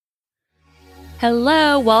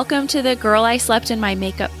Hello, welcome to the Girl I Slept in My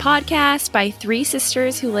Makeup podcast by three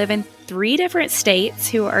sisters who live in three different states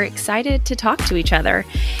who are excited to talk to each other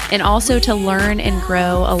and also to learn and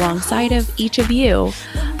grow alongside of each of you.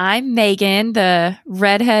 I'm Megan, the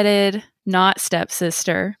redheaded, not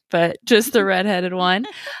stepsister, but just the redheaded one.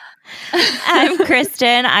 I'm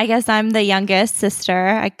Kristen. I guess I'm the youngest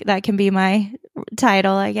sister. That can be my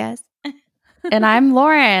title, I guess. And I'm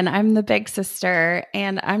Lauren. I'm the big sister.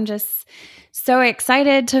 And I'm just so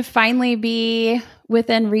excited to finally be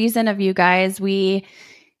within reason of you guys. We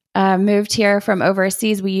moved here from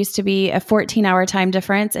overseas. We used to be a 14-hour time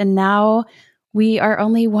difference, and now we are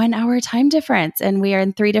only 1 hour time difference, and we are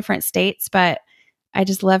in three different states. But I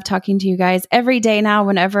just love talking to you guys every day now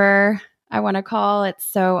whenever I want to call. It's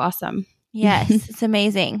so awesome. Yes, it's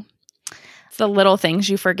amazing. It's the little things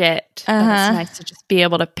you forget. It's nice to just be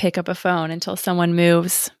able to pick up a phone until someone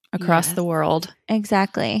moves across the world.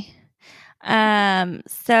 Exactly.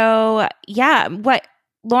 So yeah,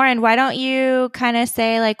 Lauren, why don't you kind of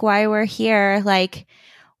say like why we're here, like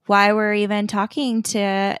why we're even talking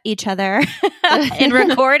to each other and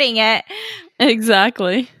recording it.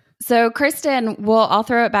 Exactly. So Kristen, I'll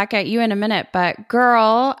throw it back at you in a minute, but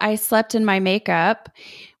girl, I slept in my makeup.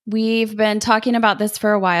 We've been talking about this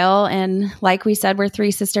for a while, and like we said, we're three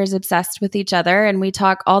sisters obsessed with each other, and we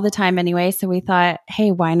talk all the time anyway, so we thought,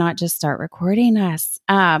 hey, why not just start recording us?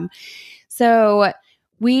 So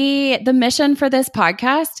the mission for this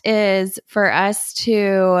podcast is for us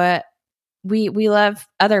to, we love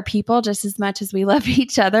other people just as much as we love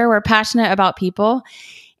each other. We're passionate about people,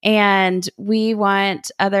 and we want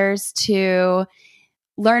others to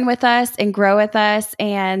learn with us and grow with us.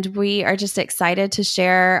 And we are just excited to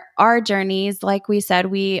share our journeys. Like we said,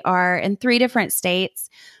 we are in three different states.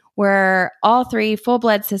 We're all three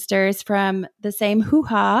full-blood sisters from the same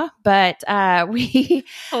hoo-ha, but we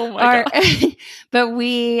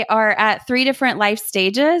are at three different life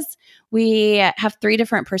stages. We have three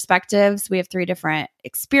different perspectives. We have three different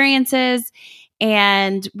experiences,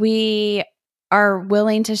 and we are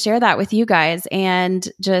willing to share that with you guys, and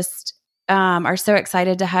just are so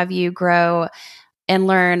excited to have you grow and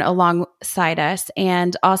learn alongside us.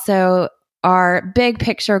 And also, our big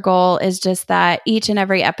picture goal is just that each and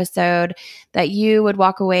every episode that you would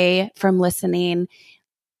walk away from listening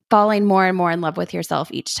falling more and more in love with yourself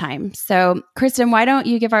each time. So, Kristen, why don't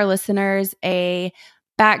you give our listeners a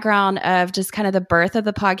background of just kind of the birth of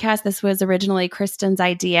the podcast? This was originally Kristen's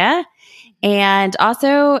idea. And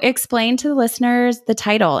also explain to the listeners the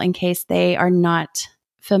title in case they are not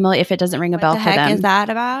familiar, if it doesn't ring a bell for them. What the heck is that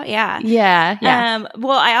about? Yeah. Yeah.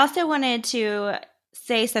 Well, I also wanted to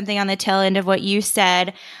say something on the tail end of what you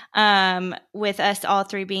said, with us all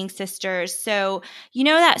three being sisters. So, you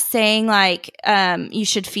know that saying like, you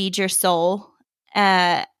should feed your soul?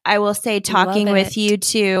 I will say talking with you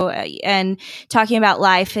too, and talking about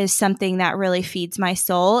life is something that really feeds my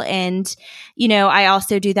soul. And, you know, I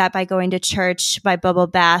also do that by going to church, by bubble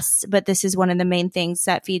baths, but this is one of the main things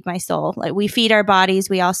that feed my soul. Like, we feed our bodies,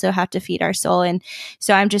 we also have to feed our soul. And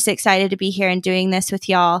so I'm just excited to be here and doing this with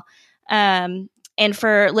y'all. And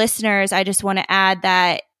for listeners, I just want to add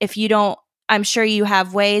that if you don't, I'm sure you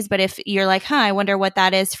have ways, but if you're like, I wonder what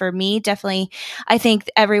that is for me, definitely, I think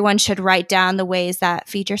everyone should write down the ways that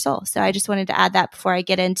feed your soul. So I just wanted to add that before I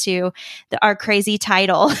get into our crazy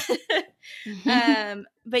title.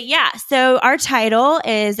 But yeah, so our title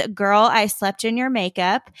is Girl, I Slept in Your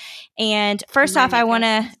Makeup. And first off, I want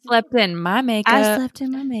to... Slept in my makeup. I slept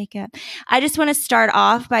in my makeup. I just want to start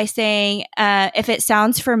off by saying, if it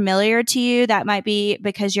sounds familiar to you, that might be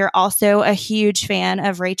because you're also a huge fan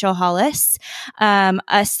of Rachel Hollis.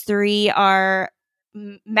 Us three are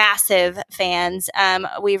massive fans.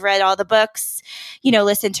 We've read all the books,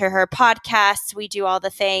 listen to her podcasts. We do all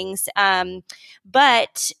the things.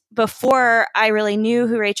 But before I really knew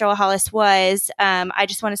who Rachel Hollis was, I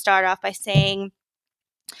just want to start off by saying,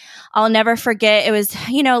 I'll never forget. It was,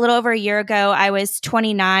 a little over a year ago. I was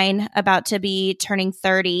 29, about to be turning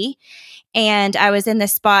 30. And I was in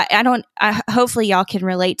this spot. Hopefully y'all can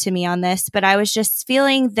relate to me on this, but I was just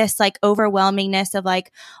feeling this like overwhelmingness of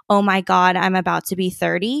like, oh my God, I'm about to be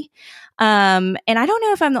 30. And I don't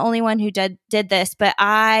know if I'm the only one who did this, but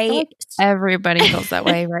everybody feels that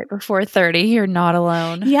way right before 30. You're not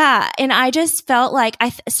alone. Yeah. And I just felt like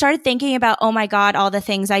I started thinking about, oh my God, all the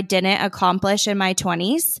things I didn't accomplish in my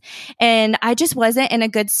 20s. And I just wasn't in a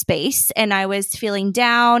good space, and I was feeling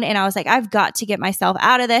down, and I was like, I've got to get myself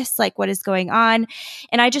out of this. Like, what is going on?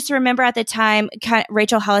 And I just remember at the time,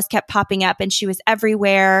 Rachel Hollis kept popping up, and she was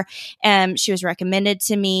everywhere. She was recommended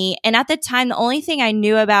to me. And at the time, the only thing I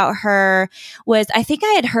knew about her her was, I think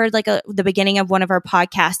I had heard like the beginning of one of her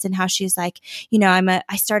podcasts and how she's like, you know,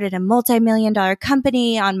 I started a multi-million-dollar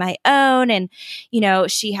company on my own. And, you know,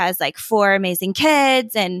 she has like 4 amazing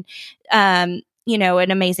kids and, you know,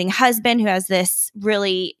 an amazing husband who has this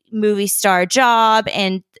really movie star job.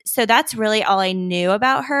 And so that's really all I knew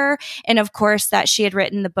about her. And of course, that she had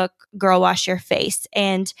written the book, Girl, Wash Your Face.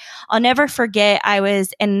 And I'll never forget, I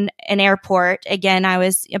was in an airport. Again, I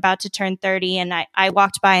was about to turn 30 and I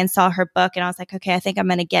walked by and saw her book and I was like, okay, I think I'm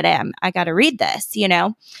going to get it. I got to read this, you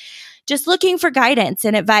know, just looking for guidance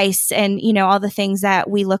and advice and, you know, all the things that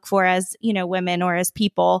we look for as, you know, women or as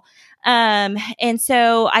people. And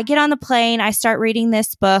so I get on the plane, I start reading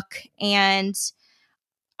this book, and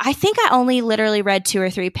I think I only literally read 2 or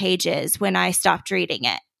 3 pages when I stopped reading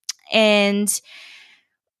it. And,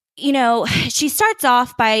 you know, she starts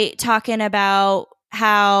off by talking about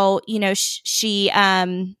how, you know, she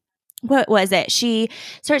what was it? She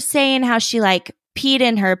starts saying how she like peed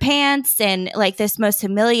in her pants and like this most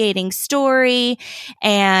humiliating story.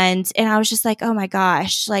 And I was just like, oh my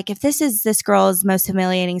gosh, like if this is this girl's most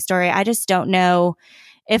humiliating story, I just don't know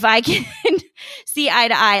if I can see eye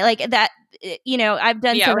to eye like that. You know, I've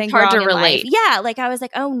done something it's hard wrong to in relate. life. Yeah. Like I was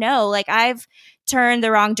like, oh no, like I've turned the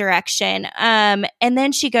wrong direction. And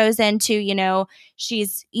then she goes into, you know,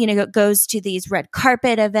 she's, you know, goes to these red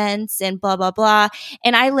carpet events and blah, blah, blah.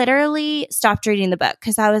 And I literally stopped reading the book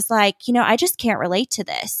because I was like, you know, I just can't relate to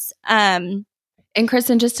this. And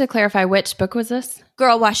Kristen, just to clarify, which book was this?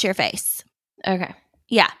 Girl, Wash Your Face. Okay.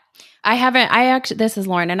 Yeah. This is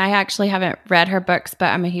Lauren, and I actually haven't read her books, but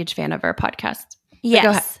I'm a huge fan of her podcast. Yes. Go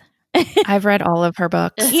ahead. I've read all of her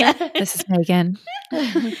books. Yeah. This is Megan.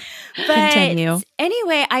 But Continue.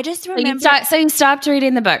 anyway, I just remember. So you stopped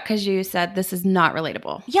reading the book because you said this is not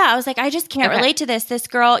relatable. Yeah, I was like, I just can't Okay. relate to this. This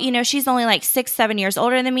girl, you know, she's only like 6-7 years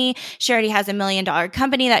older than me. She already has $1 million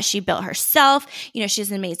company that she built herself. You know, she has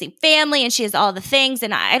an amazing family and she has all the things.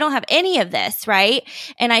 And I don't have any of this, right?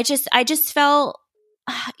 And I just felt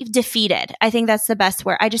defeated. I think that's the best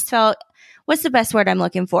word. I just felt, what's the best word I'm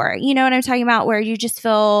looking for? You know what I'm talking about? Where you just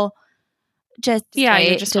feel just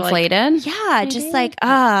you're just deflated. yeah, just like,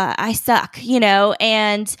 I suck, you know?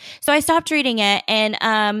 And so I stopped reading it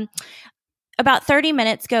and about 30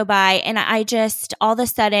 minutes go by and I just all of a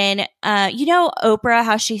sudden, you know, Oprah,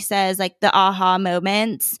 how she says like the aha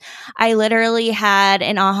moments. I literally had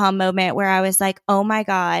an aha moment where I was like, oh my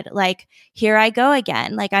God, like here I go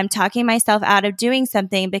again. Like I'm talking myself out of doing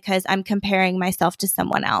something because I'm comparing myself to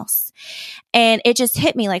someone else. And it just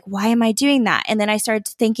hit me like, why am I doing that? And then I started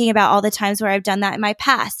thinking about all the times where I've done that in my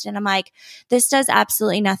past. And I'm like, this does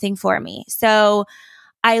absolutely nothing for me. So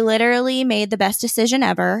I literally made the best decision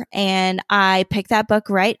ever. And I picked that book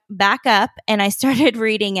right back up and I started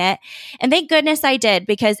reading it. And thank goodness I did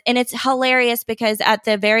and it's hilarious because at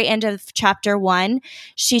the very end of chapter 1,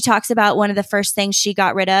 she talks about one of the first things she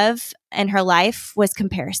got rid of in her life was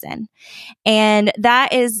comparison. And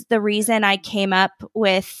that is the reason I came up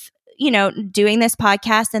with, you know, doing this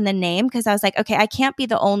podcast and the name, because I was like, okay, I can't be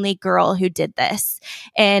the only girl who did this.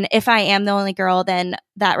 And if I am the only girl, then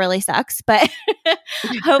that really sucks. But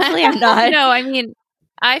hopefully I'm not. No, I mean,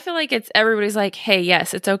 I feel like everybody's like, hey,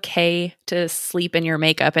 yes, it's okay to sleep in your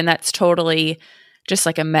makeup. And that's totally just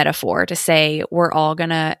like a metaphor to say we're all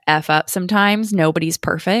going to F up sometimes. Nobody's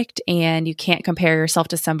perfect. And you can't compare yourself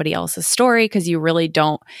to somebody else's story because you really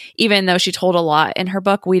don't, even though she told a lot in her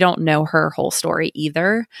book, we don't know her whole story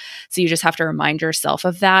either. So you just have to remind yourself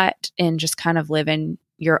of that and just kind of live in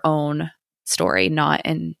your own story, not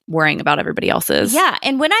in worrying about everybody else's. Yeah.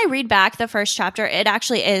 And when I read back the first chapter, it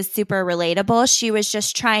actually is super relatable. She was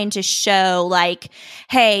just trying to show like,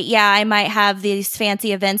 hey, yeah, I might have these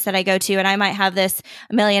fancy events that I go to and I might have this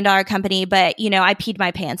 $1 million company, but you know, I peed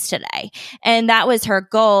my pants today. And that was her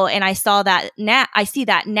goal. And I saw that now, I see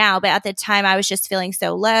that now, but at the time I was just feeling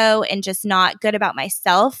so low and just not good about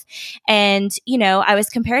myself. And, you know, I was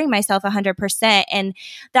comparing myself 100%. And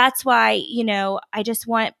that's why, you know, I just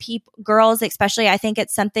want girls, especially, I think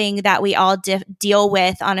it's something that we all deal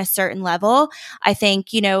with on a certain level. I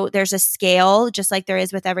think, you know, there's a scale just like there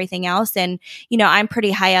is with everything else. And, you know, I'm pretty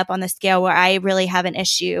high up on the scale where I really have an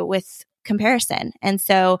issue with comparison. And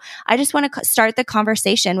so I just want to start the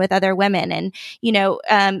conversation with other women and, you know,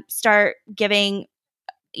 start giving,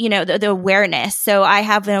 you know, the awareness. So I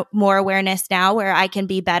have more awareness now where I can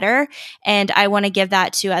be better. And I want to give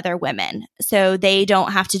that to other women so they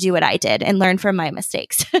don't have to do what I did and learn from my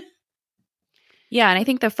mistakes. Yeah. And I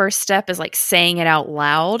think the first step is like saying it out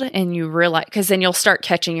loud and you realize, because then you'll start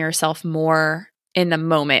catching yourself more in the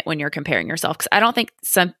moment when you're comparing yourself. Because I don't think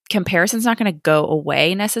some comparison's not going to go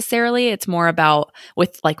away necessarily. It's more about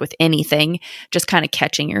with anything, just kind of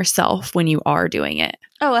catching yourself when you are doing it.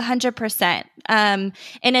 Oh, 100%. And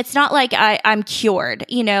it's not like I'm cured.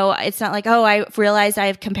 It's not like, oh, I realized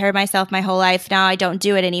I've compared myself my whole life. Now I don't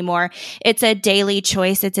do it anymore. It's a daily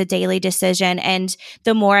choice. It's a daily decision. And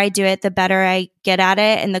the more I do it, the better I get at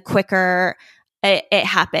it and the quicker it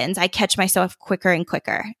happens. I catch myself quicker and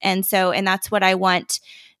quicker. And that's what I want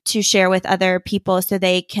to share with other people so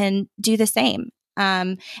they can do the same.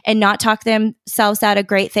 And not talk themselves out of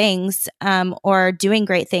great things or doing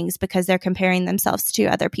great things because they're comparing themselves to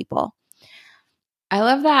other people. I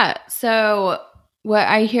love that. So what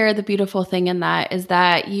I hear, the beautiful thing in that is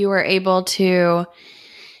that you were able to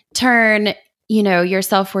turn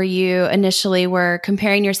yourself where you initially were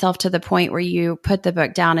comparing yourself to the point where you put the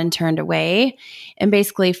book down and turned away and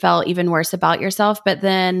basically felt even worse about yourself. But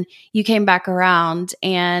then you came back around,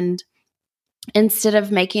 and instead of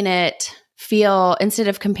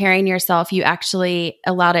comparing yourself, you actually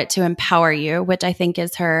allowed it to empower you, which I think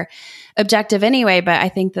is her objective anyway. But I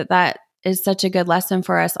think that is such a good lesson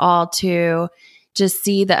for us all to just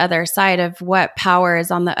see the other side of what power is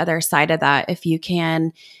on the other side of that. If you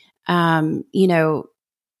can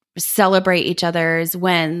celebrate each other's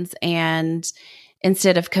wins, and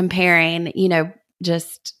instead of comparing,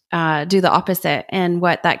 just do the opposite, and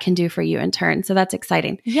what that can do for you in turn. So that's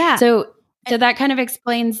exciting. Yeah. So that kind of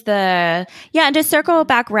explains and to circle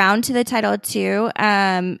back round to the title too.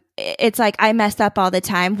 It's like, I mess up all the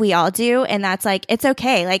time. We all do. And that's like, it's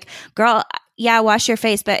okay. Like, girl, yeah, wash your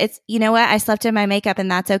face, but it's, you know what? I slept in my makeup, and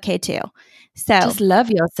that's okay too. So just love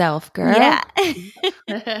yourself, girl. Yeah.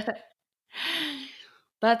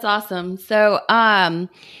 That's awesome. So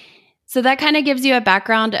that kind of gives you a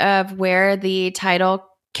background of where the title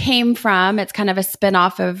came from. It's kind of a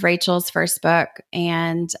spinoff of Rachel's first book,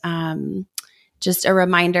 and just a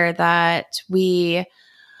reminder that we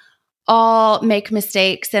all make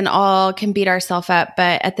mistakes and all can beat ourselves up.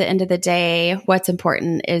 But at the end of the day, what's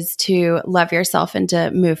important is to love yourself and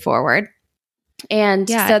to move forward. And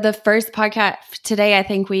so the first podcast today, I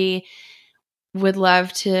think we would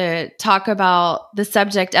love to talk about the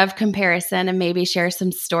subject of comparison and maybe share some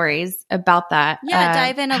stories about that. Yeah,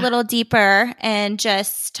 dive in a little deeper and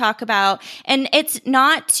just talk about, and it's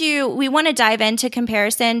not we want to dive into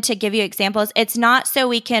comparison to give you examples. It's not so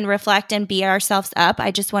we can reflect and beat ourselves up.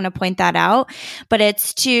 I just want to point that out. But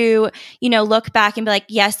it's to, look back and be like,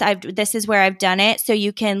 yes, this is where I've done it. So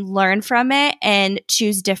you can learn from it and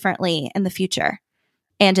choose differently in the future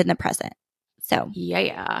and in the present. So,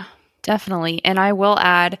 yeah. Definitely. And I will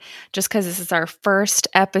add, just because this is our first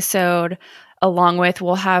episode,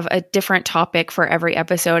 we'll have a different topic for every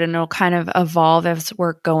episode, and it'll kind of evolve as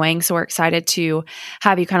we're going. So we're excited to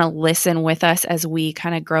have you kind of listen with us as we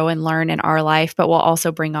kind of grow and learn in our life. But we'll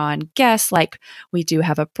also bring on guests, like we do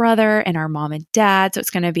have a brother and our mom and dad. So it's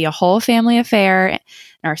going to be a whole family affair, and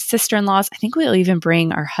our sister-in-laws. I think we'll even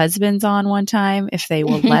bring our husbands on one time if they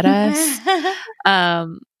will let us.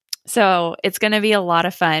 So it's going to be a lot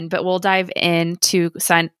of fun, but we'll dive into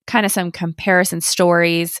some comparison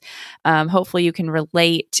stories. Hopefully you can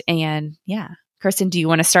relate. And yeah, Kristen, do you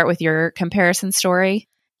want to start with your comparison story,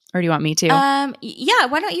 or do you want me to? Yeah,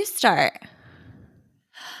 why don't you start?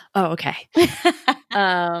 Oh, okay.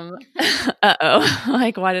 Like,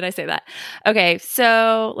 why did I say that? Okay.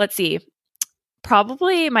 So let's see.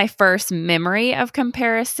 Probably my first memory of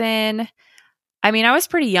comparison. I mean, I was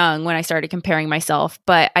pretty young when I started comparing myself,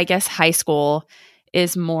 but I guess high school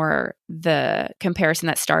is more the comparison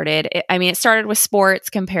that started. It started with sports,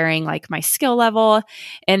 comparing like my skill level,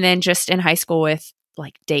 and then just in high school with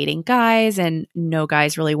like dating guys, and no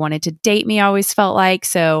guys really wanted to date me, I always felt like.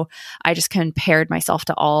 So I just compared myself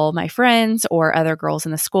to all my friends or other girls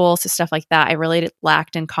in the school. So stuff like that. I really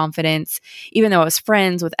lacked in confidence. Even though I was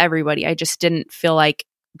friends with everybody, I just didn't feel like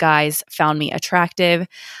guys found me attractive.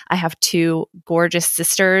 I have two gorgeous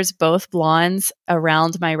sisters, both blondes,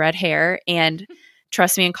 around my red hair. And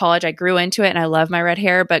trust me, in college, I grew into it and I love my red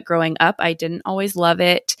hair. But growing up, I didn't always love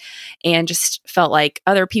it and just felt like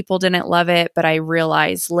other people didn't love it. But I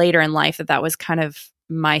realized later in life that was kind of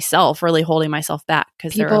myself really holding myself back,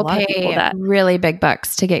 because there are a lot of people that really big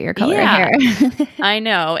bucks to get your color hair. I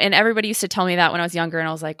know. And everybody used to tell me that when I was younger, and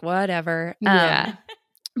I was like, whatever. Yeah.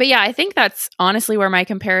 But yeah, I think that's honestly where my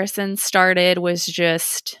comparison started, was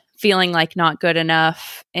just feeling like not good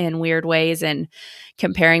enough in weird ways and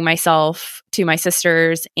comparing myself to my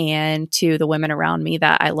sisters and to the women around me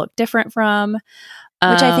that I look different from.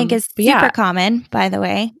 Which I think is super common, by the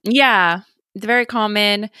way. Yeah, it's very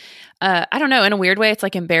common. I don't know. In a weird way, it's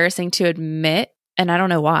like embarrassing to admit and I don't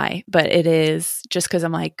know why, but it is just because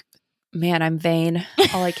I'm like, man, I'm vain.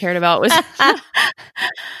 All I cared about was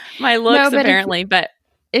my looks, apparently. But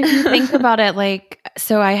if you think about it, like,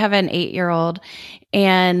 so I have an 8-year-old,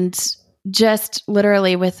 and just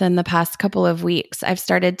literally within the past couple of weeks, I've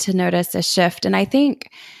started to notice a shift. And I think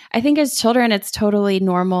as children, it's totally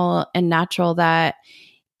normal and natural that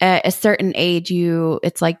at a certain age,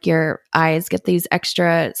 it's like your eyes get these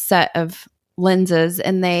extra set of lenses,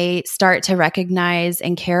 and they start to recognize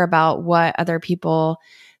and care about what other people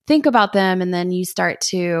think about them. And then you start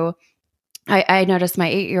to, I noticed my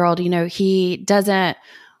 8-year-old, he doesn't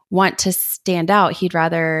want to stand out. He'd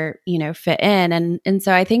rather, fit in. And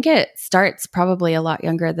so I think it starts probably a lot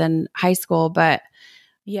younger than high school, but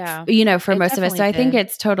yeah, for most of us. So I think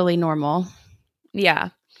it's totally normal. Yeah.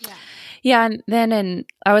 Yeah. And then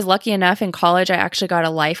I was lucky enough in college, I actually got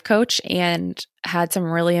a life coach and had some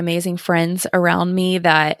really amazing friends around me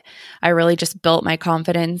that I really just built my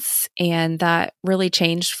confidence, and that really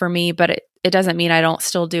changed for me. But it doesn't mean I don't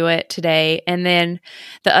still do it today. And then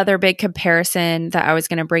the other big comparison that I was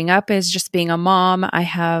going to bring up is just being a mom. I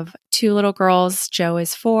have 2 little girls. Joe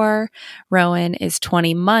is 4. Rowan is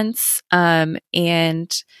 20 months. And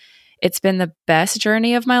it's been the best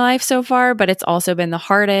journey of my life so far, but it's also been the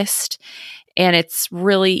hardest. And it's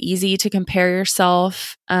really easy to compare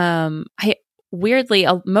yourself. Weirdly,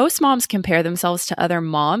 most moms compare themselves to other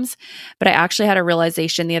moms, but I actually had a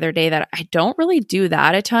realization the other day that I don't really do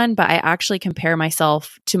that a ton, but I actually compare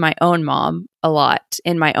myself to my own mom a lot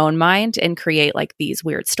in my own mind and create like these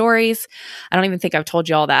weird stories. I don't even think I've told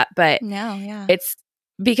you all that, but no, yeah. It's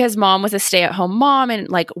because mom was a stay-at-home mom, and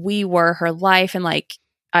like we were her life, and like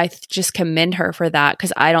I just commend her for that,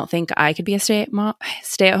 because I don't think I could be a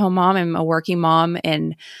stay-at-home mom. I'm a working mom,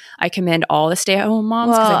 and I commend all the stay-at-home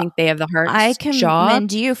moms because I think they have the hardest job. I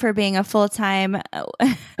commend you for being a full-time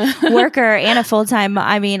worker and a full-time.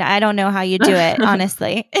 I mean, I don't know how you do it,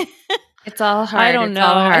 honestly. It's all hard. I don't know.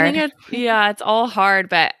 I think it's all hard.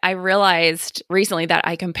 But I realized recently that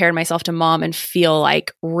I compared myself to mom and feel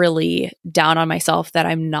like really down on myself that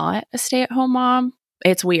I'm not a stay-at-home mom.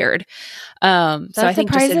 It's weird. So I think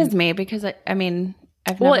surprises me because I've never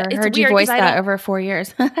heard you voice that over 4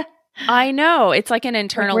 years. I know. It's like an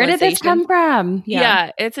internalization. Where did this come from? Yeah,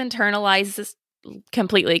 it's internalized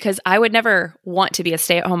completely, because I would never want to be a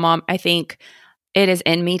stay-at-home mom. I think it is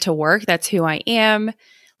in me to work. That's who I am.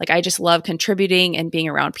 Like, I just love contributing and being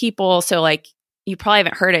around people. So like, you probably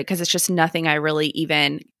haven't heard it because it's just nothing I really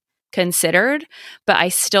even considered, but I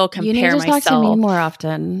still compare myself. You need to talk to me more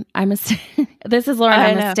often. This is Lauren.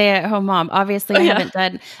 I'm a stay-at-home mom. Obviously, I haven't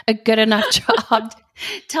done a good enough job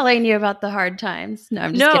telling you about the hard times. No,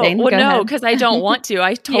 I'm just kidding. Well, no, because I don't want to.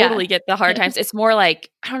 I totally get the hard times. It's more like,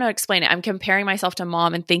 I don't know how to explain it. I'm comparing myself to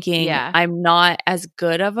mom and thinking I'm not as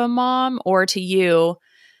good of a mom, or to you,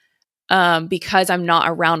 because I'm not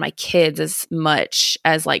around my kids as much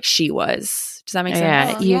as like she was. Does that make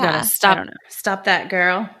sense? Yeah, you gotta stop that,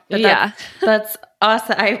 girl. But that's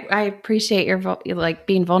awesome. I appreciate your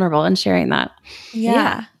being vulnerable and sharing that.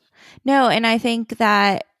 Yeah. No, and I think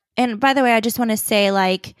that, and by the way, I just want to say,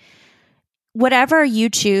 like, whatever you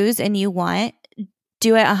choose and you want,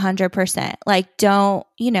 do it 100%. Like, don't,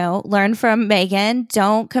 learn from Megan.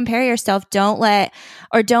 Don't compare yourself. Don't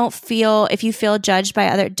feel, if you feel judged by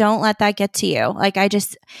others, don't let that get to you. Like, I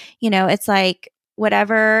just, it's like,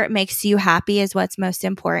 whatever makes you happy is what's most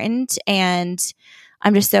important. And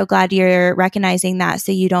I'm just so glad you're recognizing that,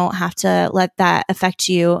 so you don't have to let that affect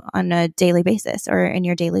you on a daily basis or in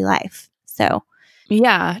your daily life. So,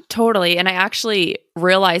 yeah, totally. And I actually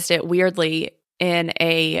realized it weirdly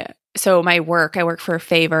so my work, I work for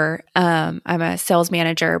Favor. I'm a sales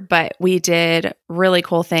manager, but we did really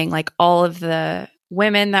cool thing. Like, all of the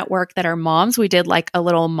women that work that are moms, we did like a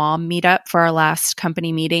little mom meetup for our last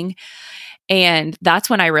company meeting. And that's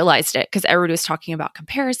when I realized it, because everybody was talking about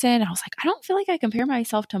comparison. I was like, I don't feel like I compare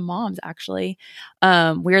myself to moms, actually.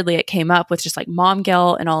 Weirdly, it came up with just like mom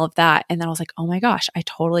guilt and all of that. And then I was like, oh my gosh, I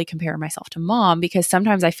totally compare myself to mom, because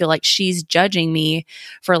sometimes I feel like she's judging me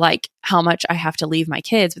for like how much I have to leave my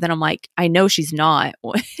kids. But then I'm like, I know she's not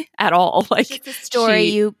at all. Like, it's a story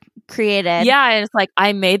you created. Yeah. And it's like,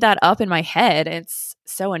 I made that up in my head. It's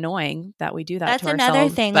so annoying that we do that. That's to another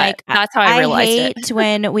ourselves, thing. Like, that's how I realized it. I hate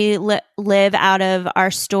when we live out of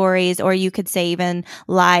our stories, or you could say even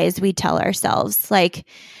lies we tell ourselves. Like,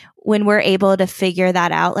 when we're able to figure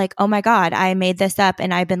that out, like, oh my God, I made this up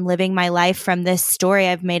and I've been living my life from this story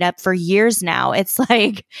I've made up for years now. It's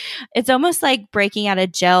like, it's almost like breaking out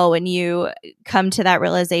of jail when you come to that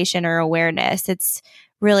realization or awareness. It's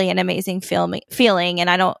really an amazing feeling. And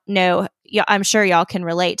I don't know, I'm sure y'all can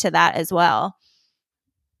relate to that as well.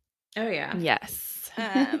 Oh, yeah. Yes.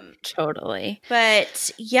 Totally.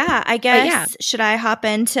 But yeah, I guess should I hop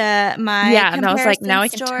into my and I was like, now I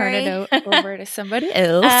can turn it over to somebody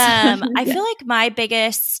else. I feel like my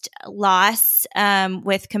biggest loss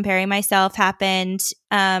with comparing myself happened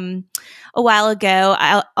a while ago.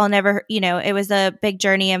 I'll never, it was a big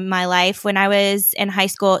journey in my life when I was in high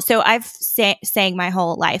school. So I've sang my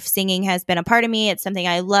whole life. Singing has been a part of me. It's something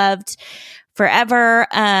I loved forever.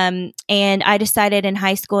 And I decided in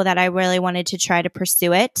high school that I really wanted to try to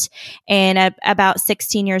pursue it. And about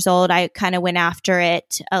 16 years old, I kind of went after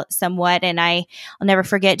it somewhat. And I'll never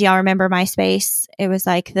forget. Do y'all remember MySpace? It was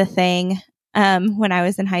like the thing when I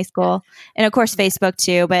was in high school. And of course, Facebook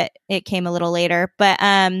too, but it came a little later. But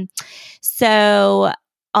so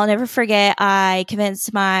I'll never forget, I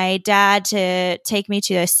convinced my dad to take me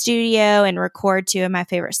to a studio and record 2 of my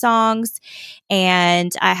favorite songs.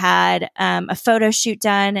 And I had a photo shoot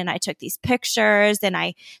done, and I took these pictures, and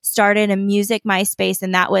I started a music MySpace,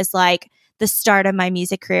 and that was like the start of my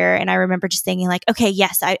music career. And I remember just thinking like, okay,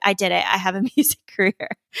 yes, I did it. I have a music career.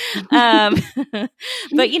 But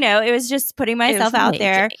it was just putting myself out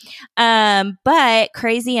there. But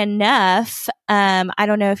crazy enough, I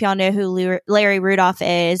don't know if y'all know who Larry Rudolph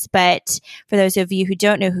is, but for those of you who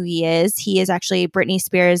don't know who he is actually Britney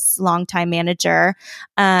Spears' longtime manager,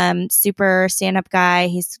 super stand-up guy.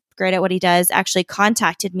 He's great at what he does, actually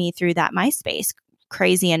contacted me through that MySpace.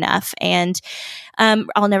 Crazy enough. And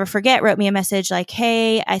I'll never forget, wrote me a message like,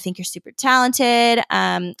 hey, I think you're super talented.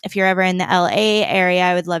 If you're ever in the LA area,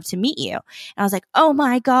 I would love to meet you. And I was like, oh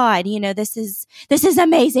my God, this is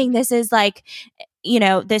amazing. This is like,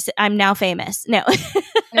 I'm now famous. No.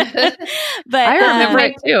 But I remember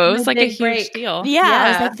it too. It was like a huge deal. Yeah. I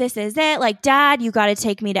was like, this is it. Like, Dad, you got to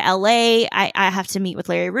take me to LA. I have to meet with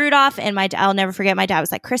Larry Rudolph. And I'll never forget, my dad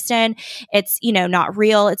was like, Kristen, it's, not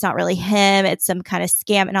real. It's not really him. It's some kind of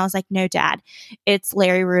scam. And I was like, no, Dad, it's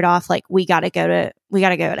Larry Rudolph. Like, we got to go to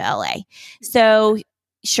LA. So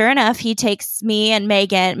sure enough, he takes me and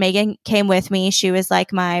Megan. Megan came with me. She was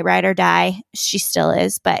like my ride or die. She still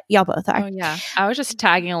is, but y'all both are. Oh, yeah. I was just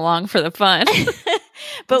tagging along for the fun.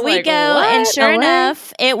 But we go, and sure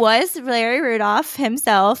enough, it was Larry Rudolph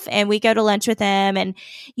himself, and we go to lunch with him. And,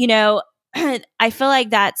 I feel like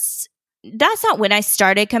that's not when I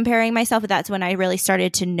started comparing myself, but that's when I really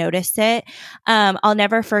started to notice it. I'll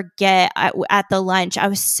never forget at the lunch, I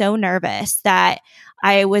was so nervous that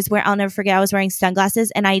I'll never forget, I was wearing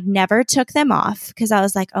sunglasses, and I never took them off because I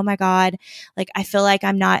was like, oh my God, like, I feel like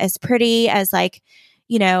I'm not as pretty as like,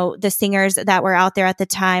 the singers that were out there at the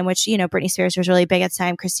time, which, Britney Spears was really big at the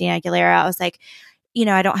time, Christina Aguilera. I was like,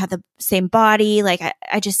 I don't have the same body. Like,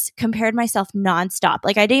 I just compared myself nonstop.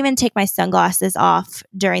 Like, I didn't even take my sunglasses off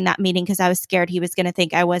during that meeting because I was scared he was going to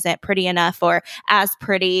think I wasn't pretty enough or as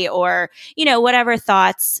pretty or, whatever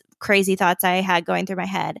crazy thoughts I had going through my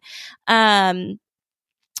head.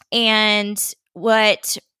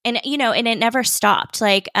 And it never stopped.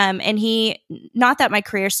 Like, and not that my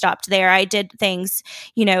career stopped there. I did things,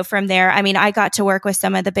 from there. I mean, I got to work with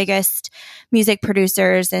some of the biggest music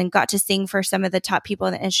producers and got to sing for some of the top people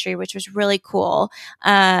in the industry, which was really cool.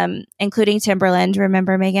 Including Timberland.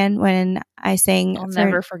 Remember, Megan, when I sang? I'll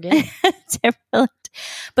never forget. Timberland.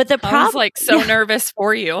 But the problem, I was like so nervous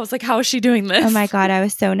for you. I was like, how is she doing this? Oh my God, I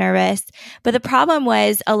was so nervous. But the problem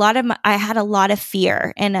was I had a lot of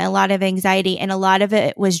fear and a lot of anxiety, and a lot of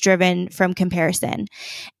it was driven from comparison.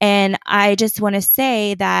 And I just want to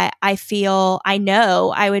say that I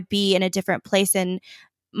know I would be in a different place in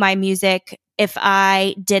my music if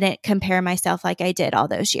I didn't compare myself like I did all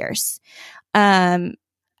those years.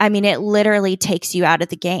 I mean, it literally takes you out of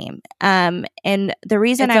the game. And the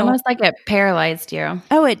reason it's almost like it paralyzed you.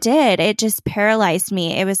 Oh, it did. It just paralyzed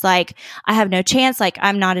me. It was like, I have no chance. Like,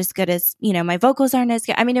 I'm not as good as, my vocals aren't as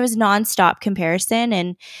good. I mean, it was nonstop comparison,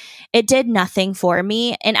 and it did nothing for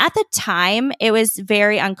me. And at the time, it was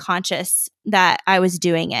very unconscious that I was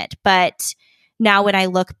doing it. But now when I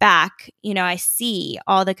look back, I see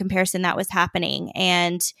all the comparison that was happening.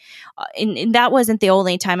 And that wasn't the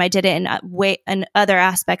only time I did it in other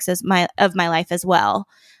aspects of my life as well.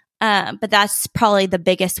 But that's probably the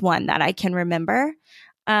biggest one that I can remember.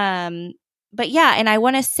 But yeah, and I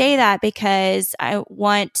want to say that because I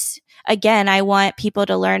want people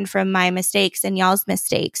to learn from my mistakes and y'all's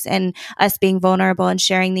mistakes and us being vulnerable and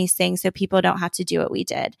sharing these things so people don't have to do what we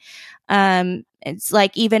did. It's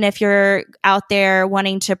like, even if you're out there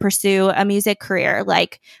wanting to pursue a music career,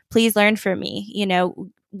 like, please learn from me.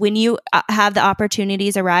 When you have the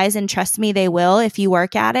opportunities arise, and trust me, they will, if you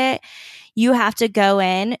work at it, you have to go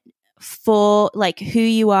in full, like, who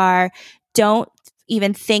you are. Don't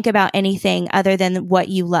even think about anything other than what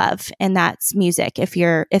you love, and that's music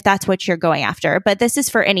if that's what you're going after. But this is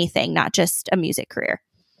for anything, not just a music career.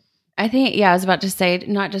 I think, I was about to say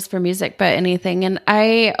not just for music, but anything. And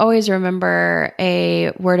I always remember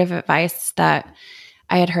a word of advice that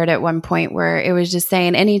I had heard at one point where it was just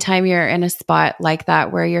saying, anytime you're in a spot like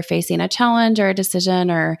that where you're facing a challenge or a decision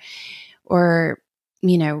or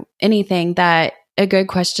anything, that a good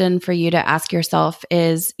question for you to ask yourself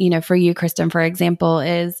is, for you, Kristen, for example,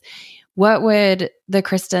 is what would the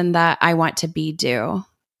Kristen that I want to be do?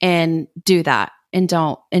 And do that. And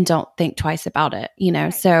don't think twice about it, Right.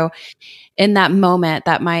 So in that moment,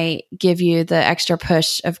 that might give you the extra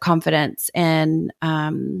push of confidence and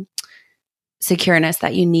secureness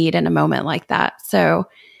that you need in a moment like that. So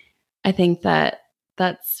I think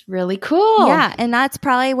that's really cool. Yeah. And that's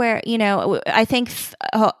probably where, I think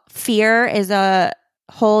fear is a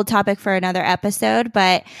whole topic for another episode,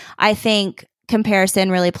 but I think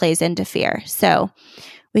comparison really plays into fear. So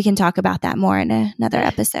we can talk about that more in another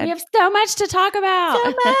episode. We have so much to talk about.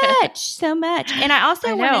 So much. And I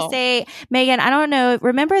also want to say, Megan, I don't know,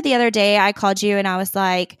 remember the other day I called you and I was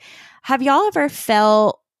like, have y'all ever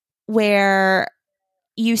felt where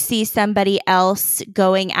you see somebody else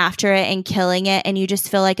going after it and killing it and you just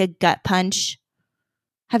feel like a gut punch?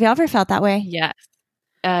 Have y'all ever felt that way? Yes.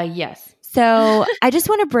 Yes. So I just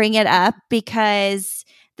want to bring it up because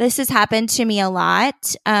this has happened to me a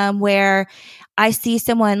lot, where I see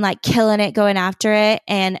someone like killing it, going after it,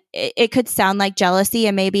 and it could sound like jealousy,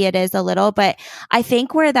 and maybe it is a little, but I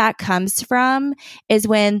think where that comes from is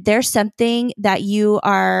when there's something that you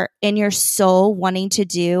are in your soul wanting to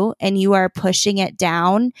do and you are pushing it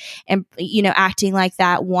down and, acting like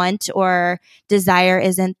that want or desire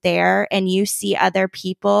isn't there, and you see other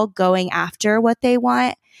people going after what they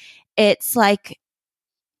want. It's like,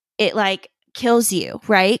 it kills you,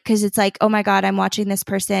 right? Because it's like, oh my God, I'm watching this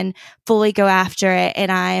person fully go after it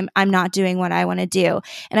and I'm not doing what I want to do.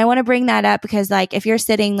 And I want to bring that up because if you're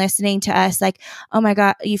sitting listening to us, oh my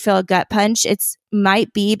God, you feel a gut punch. It's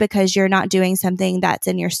might be because you're not doing something that's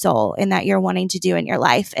in your soul and that you're wanting to do in your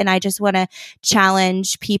life. And I just want to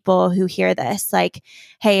challenge people who hear this,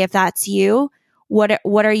 hey, if that's you, what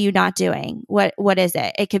are you not doing? What is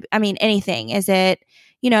it? It could, anything. Is it,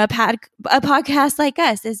 a podcast like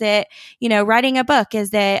us? Is it, writing a book?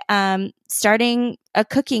 Is it starting a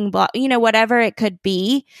cooking blog? Whatever it could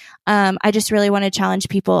be. I just really want to challenge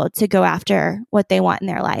people to go after what they want in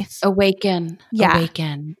their life. Awaken. Yeah.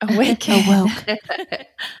 Awaken. Awoke.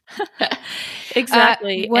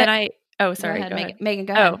 Exactly. Sorry. Go ahead. Megan,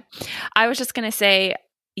 go ahead. I was just going to say,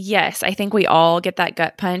 yes, I think we all get that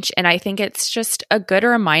gut punch. And I think it's just a good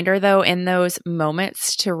reminder, though, in those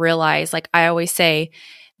moments to realize, I always say,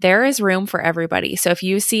 there is room for everybody. So if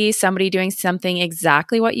you see somebody doing something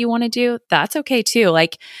exactly what you want to do, that's okay too.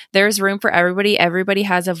 There's room for everybody. Everybody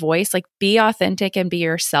has a voice. Be authentic and be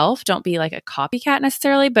yourself. Don't be a copycat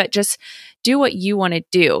necessarily, but just do what you want to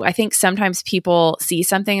do. I think sometimes people see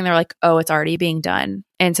something and they're like, oh, it's already being done.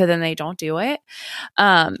 And so then they don't do it.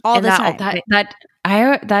 All the time.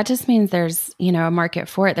 That just means there's, a market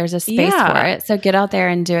for it. There's a space for it. So get out there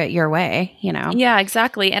and do it your way, Yeah,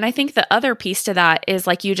 exactly. And I think the other piece to that is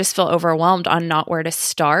you just feel overwhelmed on not where to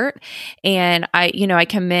start. And I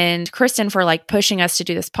commend Kristen for pushing us to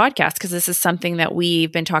do this podcast because this is something that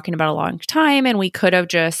we've been talking about a long time and we could have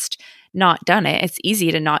just not done it. It's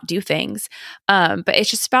easy to not do things. But it's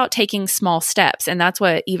just about taking small steps. And that's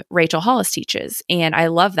what Rachel Hollis teaches. And I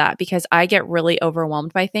love that because I get really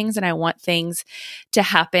overwhelmed by things and I want things to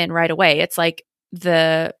happen right away. It's my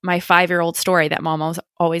 5-year-old story that mom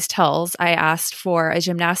always tells. I asked for a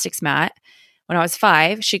gymnastics mat when I was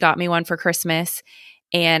 5. She got me one for Christmas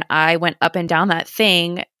and I went up and down that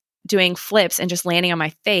thing doing flips and just landing on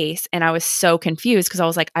my face. And I was so confused because I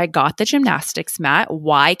was like, I got the gymnastics mat.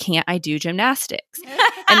 Why can't I do gymnastics?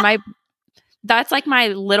 And that's my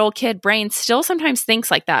little kid brain still sometimes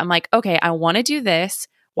thinks like that. I'm like, okay, I want to do this.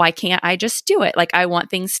 Why can't I just do it? I want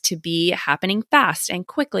things to be happening fast and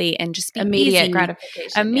quickly and just be immediate easy,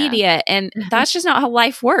 gratification. Immediate. Yeah. And that's just not how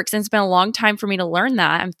life works. And it's been a long time for me to learn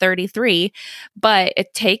that. I'm 33, but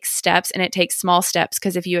it takes steps and it takes small steps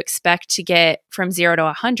because if you expect to get from 0 to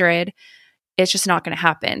 100, it's just not going to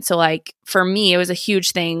happen. So for me, it was a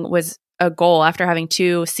huge thing, was a goal after having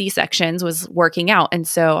 2 C-sections was working out. And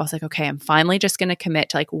so I was like, okay, I'm finally just going to commit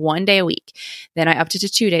to 1 day a week. Then I upped it to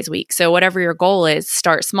 2 days a week. So whatever your goal is,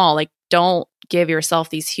 start small. Don't give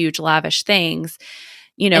yourself these huge lavish things,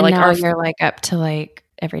 and now you're up to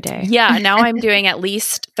every day. Yeah. Now I'm doing at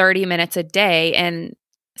least 30 minutes a day. And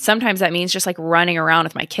sometimes that means just like running around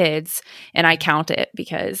with my kids, and I count it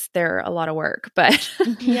because they're a lot of work. But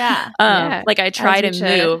like I try to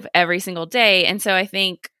move every single day. And so I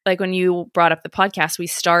think like when you brought up the podcast, we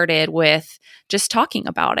started with just talking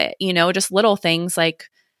about it, just little things like,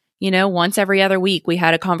 once every other week we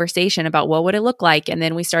had a conversation about what would it look like. And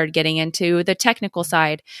then we started getting into the technical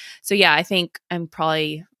side. So yeah, I think I'm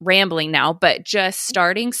probably rambling now, but just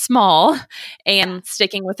starting small and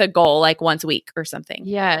sticking with a goal like once a week or something.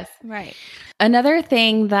 Yes. Right. Another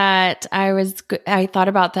thing that I thought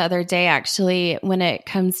about the other day, actually, when it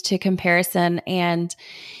comes to comparison and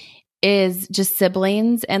is just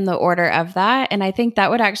siblings and the order of that. And I think that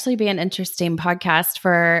would actually be an interesting podcast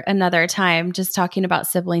for another time, just talking about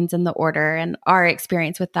siblings and the order and our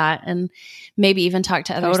experience with that, and maybe even talk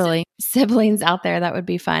to other siblings out there. That would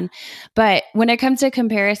be fun. But when it comes to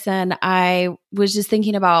comparison, I was just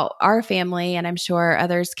thinking about our family, and I'm sure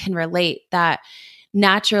others can relate that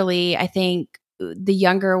naturally, I think the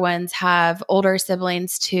younger ones have older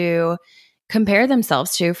siblings to compare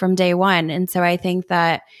themselves to from day one. And so I think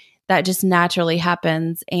that just naturally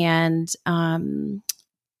happens and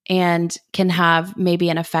can have maybe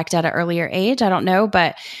an effect at an earlier age. I don't know.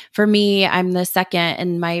 But for me, I'm the second,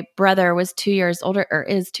 and my brother was 2 years older, or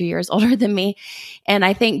is 2 years older than me. And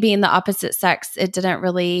I think being the opposite sex, it didn't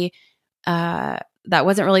really, that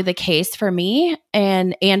wasn't really the case for me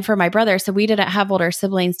and for my brother. So we didn't have older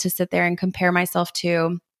siblings to sit there and compare myself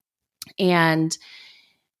to. And,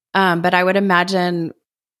 but I would imagine,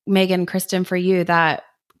 Megan, Kristen, for you, that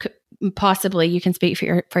possibly, you can speak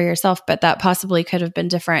for yourself, but that possibly could have been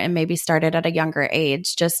different and maybe started at a younger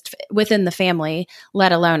age, just within the family,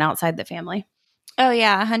 let alone outside the family. Oh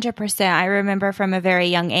yeah, 100%. I remember from a very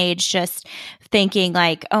young age just thinking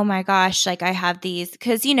like, oh my gosh, like I have these,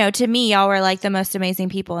 because to me, y'all were like the most amazing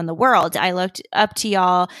people in the world. I looked up to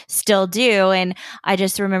y'all, still do. And I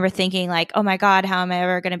just remember thinking like, oh my God, how am I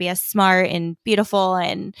ever going to be as smart and beautiful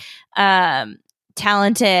and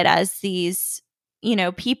talented as these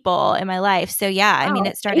people in my life. So yeah, I mean,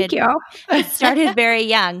 it started very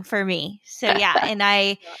young for me. So yeah. And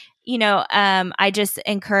I just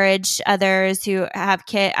encourage others who have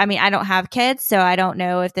kids. I mean, I don't have kids, so I don't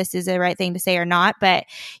know if this is the right thing to say or not, but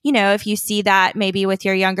if you see that maybe with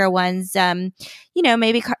your younger ones,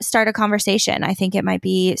 maybe start a conversation. I think it might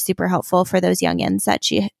be super helpful for those youngins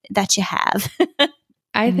that you have.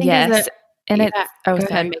 I think yes. Go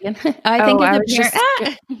ahead, Megan. I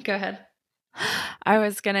think go ahead. I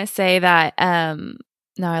was going to say that,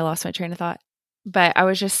 no, I lost my train of thought, but I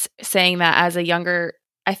was just saying that as a younger,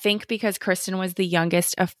 I think because Kristen was the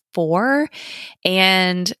youngest of 4,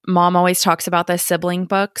 and Mom always talks about the sibling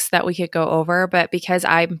books that we could go over, but because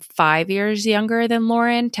I'm 5 years younger than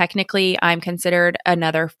Lauren, technically I'm considered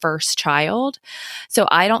another first child. So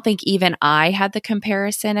I don't think even I had the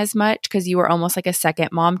comparison as much, because you were almost like a second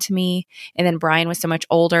mom to me. And then Brian was so much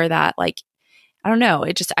older that like, I don't know.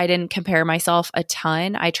 I didn't compare myself a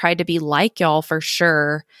ton. I tried to be like y'all for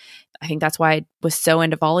sure. I think that's why I was so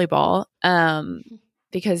into volleyball,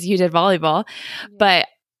 because you did volleyball. Yeah. But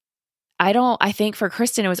I think for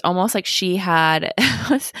Kristen, it was almost like she had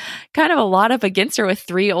kind of a lot up against her with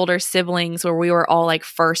 3 older siblings, where we were all like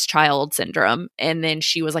first child syndrome. And then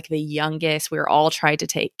she was like the youngest. We were all trying to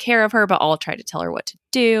take care of her, but all tried to tell her what to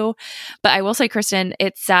do. But I will say, Kristen,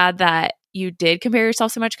 it's sad that you did compare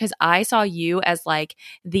yourself so much, because I saw you as like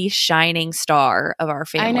the shining star of our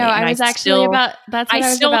family. I know. I was actually about to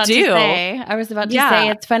say. I was about to say,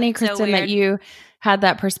 it's funny, Kristen, so that you had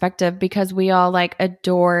that perspective, because we all like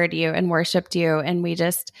adored you and worshiped you, and we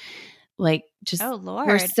just oh Lord,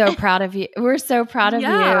 we're so proud of you. We're so proud of you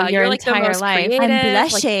your like entire life. Creative. I'm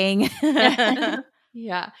blushing.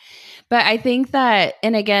 Yeah. But I think that,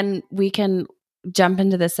 and again, we can jump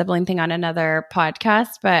into the sibling thing on another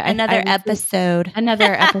podcast, but another episode.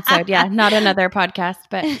 Yeah. Not another podcast,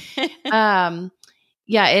 but,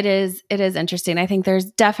 yeah, it is interesting. I think there's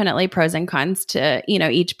definitely pros and cons to,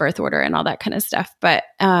 each birth order and all that kind of stuff, but,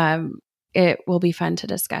 it will be fun to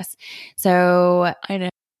discuss. So I know.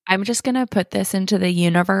 I'm just going to put this into the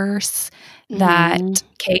universe that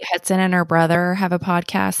Kate Hudson and her brother have a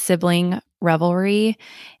podcast, Sibling Revelry,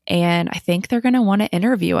 and I think they're going to want to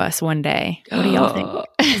interview us one day. What do y'all think?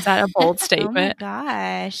 Is that a bold statement? Oh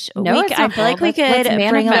my gosh. No, I feel like we could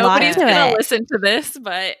bring a lot Nobody's to going it. to listen to this,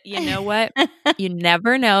 but you know what? You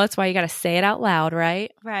never know. That's why you got to say it out loud,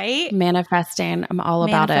 right? Right? Manifesting. I'm all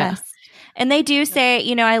about it. And they do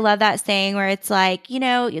say, I love that saying where it's like,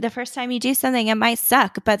 the first time you do something, it might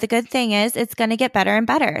suck, but the good thing is it's going to get better and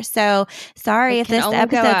better. So sorry if this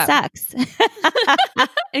episode sucks.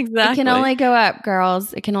 Exactly. It can only go up,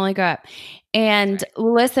 girls. It can only go up. And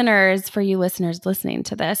listeners, for you listeners listening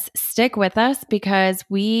to this, stick with us because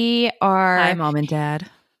we are. Hi, Mom and Dad.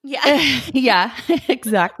 Yeah. Yeah,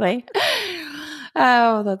 exactly.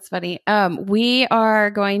 Oh, that's funny. We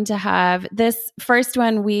are going to have this first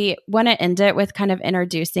one. We want to end it with kind of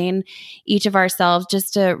introducing each of ourselves,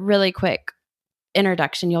 just a really quick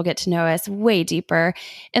introduction. You'll get to know us way deeper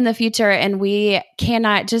in the future. And we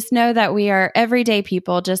cannot just know that we are everyday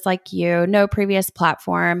people, just like you, no previous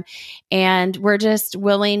platform. And we're just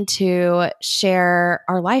willing to share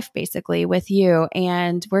our life basically with you.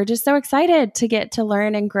 And we're just so excited to get to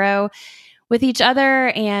learn and grow with each other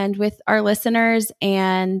and with our listeners.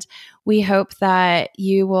 And we hope that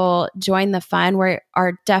you will join the fun. We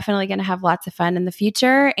are definitely going to have lots of fun in the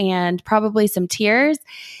future and probably some tears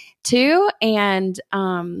too. And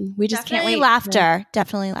we just can't wait.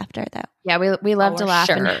 Definitely laughter though. Yeah, we love to laugh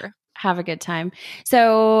and have a good time.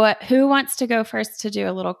 So who wants to go first to do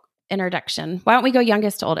a little introduction? Why don't we go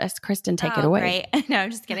youngest to oldest? Kristen, take it away. Great. No, I'm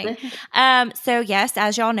just kidding. So yes,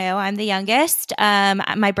 as y'all know, I'm the youngest.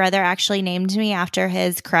 My brother actually named me after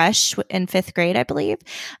his crush in 5th grade, I believe.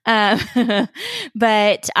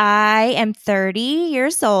 But I am 30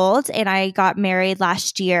 years old and I got married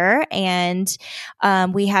last year, and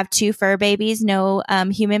we have 2 fur babies, no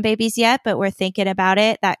human babies yet, but we're thinking about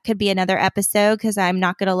it. That could be another episode because I'm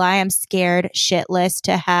not going to lie, I'm scared shitless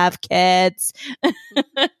to have kids.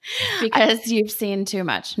 Because you've seen too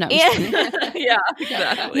much. No. Yeah. Yeah,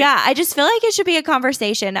 exactly. Yeah, I just feel like it should be a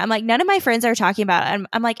conversation. I'm like, none of my friends are talking about it.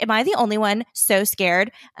 I'm like, am I the only one so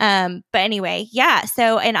scared? But anyway, yeah.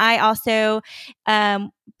 So, and I also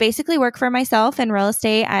basically work for myself in real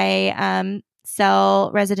estate. I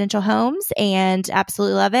sell residential homes and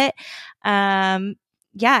absolutely love it.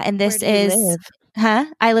 Yeah, and this is...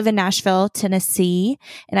 I live in Nashville, Tennessee,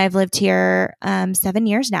 and I've lived here 7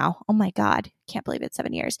 years now. Oh my God. Can't believe it's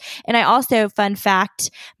 7 years. And I also, fun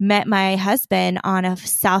fact, met my husband on a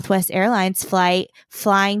Southwest Airlines flight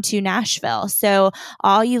flying to Nashville. So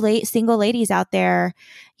all you single ladies out there,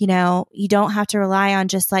 you don't have to rely on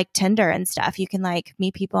just like Tinder and stuff. You can like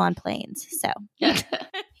meet people on planes. So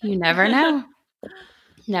you never know.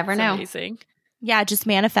 Never know. Amazing. Yeah, just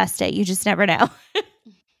manifest it. You just never know.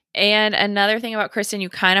 And another thing about Kristen you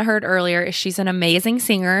kind of heard earlier is she's an amazing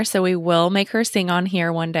singer. So we will make her sing on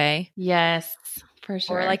here one day. Yes, for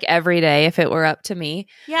sure. Or like every day if it were up to me.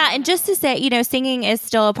 Yeah. And just to say, singing is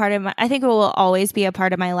still a part of I think it will always be a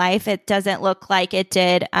part of my life. It doesn't look like it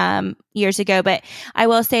did years ago, but I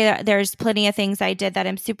will say that there's plenty of things I did that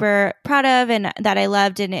I'm super proud of and that I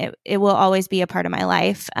loved, and it will always be a part of my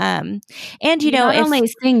life. And you not only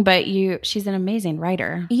sing, but she's an amazing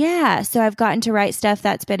writer. Yeah. So I've gotten to write stuff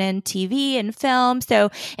that's been in TV and film.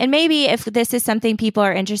 So, and maybe if this is something people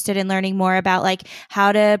are interested in learning more about, like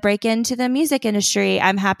how to break into the music industry,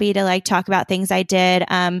 I'm happy to like talk about things I did,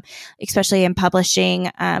 especially in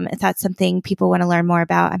publishing. If that's something people want to learn more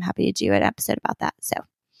about, I'm happy to do an episode about that. So.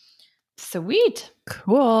 Sweet.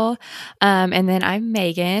 Cool. And then I'm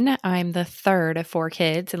Megan. I'm the third of 4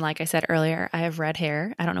 kids. And like I said earlier, I have red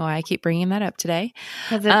hair. I don't know why I keep bringing that up today.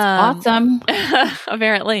 Because it's awesome.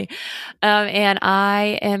 Apparently. And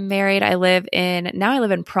I am married. I live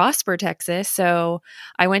in Prosper, Texas. So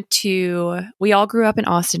we all grew up in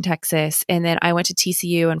Austin, Texas. And then I went to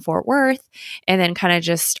TCU in Fort Worth and then kind of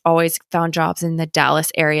just always found jobs in the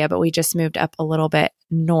Dallas area, but we just moved up a little bit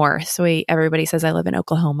north. So everybody says I live in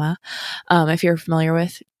Oklahoma. If you're familiar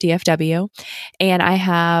with DFW. And I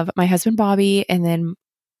have my husband, Bobby, and then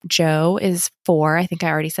Joe is 4. I think I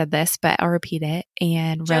already said this, but I'll repeat it.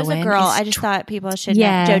 And Joe's Rowan a girl. I just thought people should know.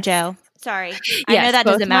 JoJo. Sorry. I know that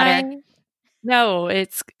doesn't matter. No,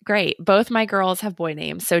 it's great. Both my girls have boy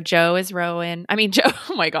names. So Joe is Rowan. Joe,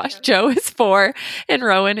 oh my gosh, Joe is 4 and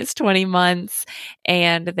Rowan is 20 months.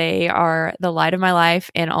 And they are the light of my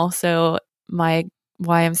life and also why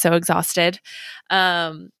I'm so exhausted.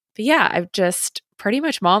 But yeah, I've just pretty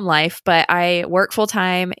much mom life, but I work full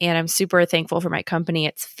time and I'm super thankful for my company.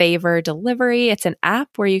 It's Favor Delivery. It's an app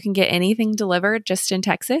where you can get anything delivered just in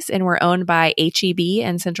Texas, and we're owned by H-E-B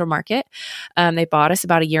and Central Market. They bought us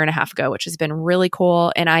about a year and a half ago, which has been really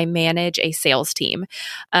cool. And I manage a sales team.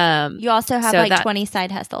 You also have 20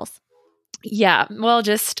 side hustles. Yeah, well,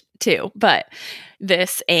 just 2, but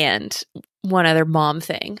this and one other mom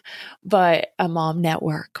thing, but a mom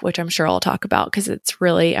network, which I'm sure I'll talk about because I'm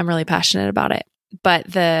really passionate about it.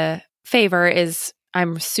 But the Favor is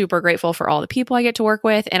I'm super grateful for all the people I get to work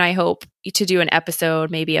with. And I hope to do an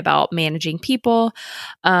episode maybe about managing people.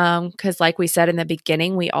 Because like we said in the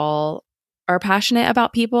beginning, we all are passionate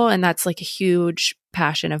about people. And that's like a huge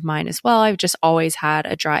passion of mine as well. I've just always had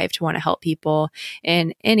a drive to want to help people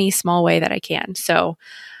in any small way that I can. So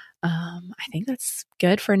I think that's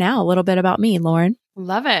good for now. A little bit about me, Lauren.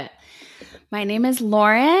 Love it. My name is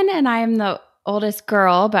Lauren, and I'm the oldest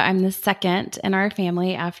girl, but I'm the second in our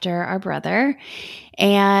family after our brother.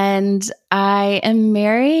 And I am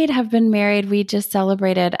married, have been married. We just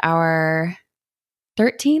celebrated our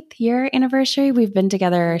 13th year anniversary. We've been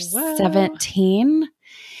together 17.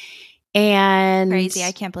 And crazy.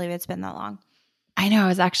 I can't believe it's been that long. I know. I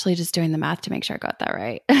was actually just doing the math to make sure I got that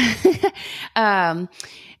right.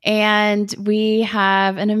 And we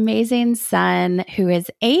have an amazing son who is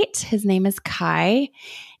 8. His name is Kai.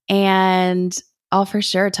 And I'll for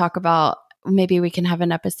sure talk about, maybe we can have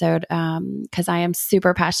an episode because I am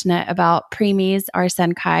super passionate about preemies. Our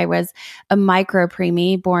son Kai was a micro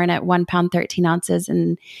preemie born at 1 pound, 13 ounces.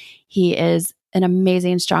 And he is an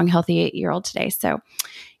amazing, strong, healthy 8-year-old today. So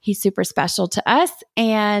he's super special to us.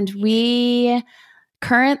 And we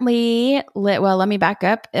currently let me back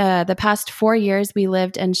up. The past 4 years, we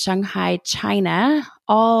lived in Shanghai, China,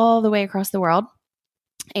 all the way across the world.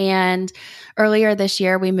 And earlier this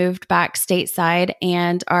year, we moved back stateside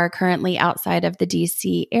and are currently outside of the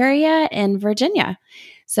DC area in Virginia.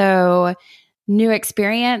 So new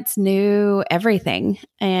experience, new everything.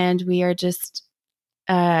 And we are just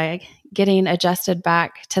getting adjusted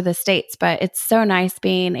back to the States. But it's so nice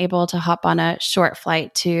being able to hop on a short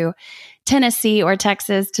flight to Tennessee or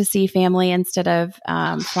Texas to see family instead of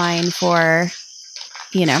flying for,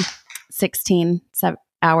 16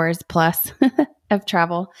 hours plus of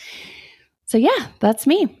travel. So yeah, that's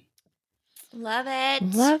me. Love it.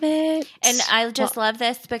 Love it. And I just love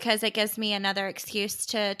this because it gives me another excuse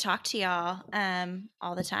to talk to y'all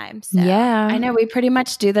all the time. So. Yeah. I know we pretty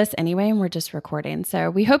much do this anyway, and we're just recording. So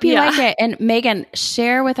we hope you like it. And Megan,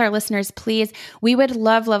 share with our listeners, please. We would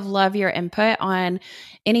love, love, love your input on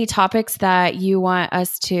any topics that you want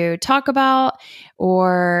us to talk about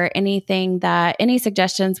or any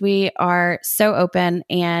suggestions. We are so open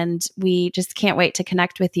and we just can't wait to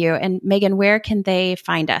connect with you. And Megan, where can they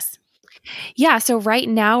find us? Yeah. So right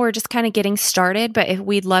now we're just kind of getting started, but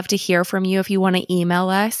we'd love to hear from you. If you want to email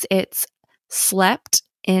us, it's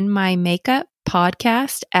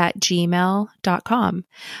sleptinmymakeuppodcast@gmail.com.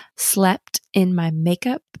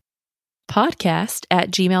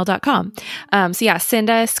 sleptinmymakeuppodcast@gmail.com. So yeah, send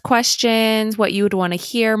us questions, what you would want to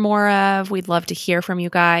hear more of. We'd love to hear from you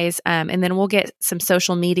guys. And then we'll get some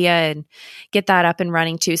social media and get that up and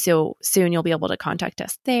running too. So soon you'll be able to contact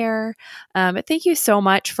us there. But thank you so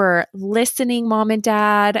much for listening, Mom and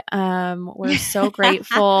Dad. We're so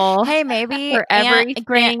grateful. Hey, maybe for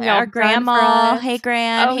everything. Our grandma. Hey,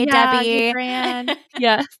 Gran. Hey, Debbie. Hey, Gran.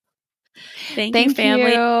 Yes. Thank you,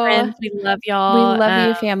 family. You. Friends. We love y'all. We love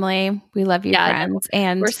you, family. We love you, friends.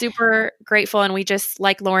 And we're super grateful. And we just,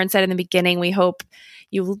 like Lauren said in the beginning, we hope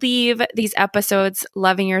you leave these episodes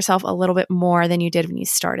loving yourself a little bit more than you did when you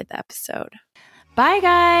started the episode. Bye,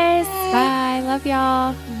 guys. Bye. Love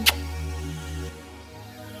y'all.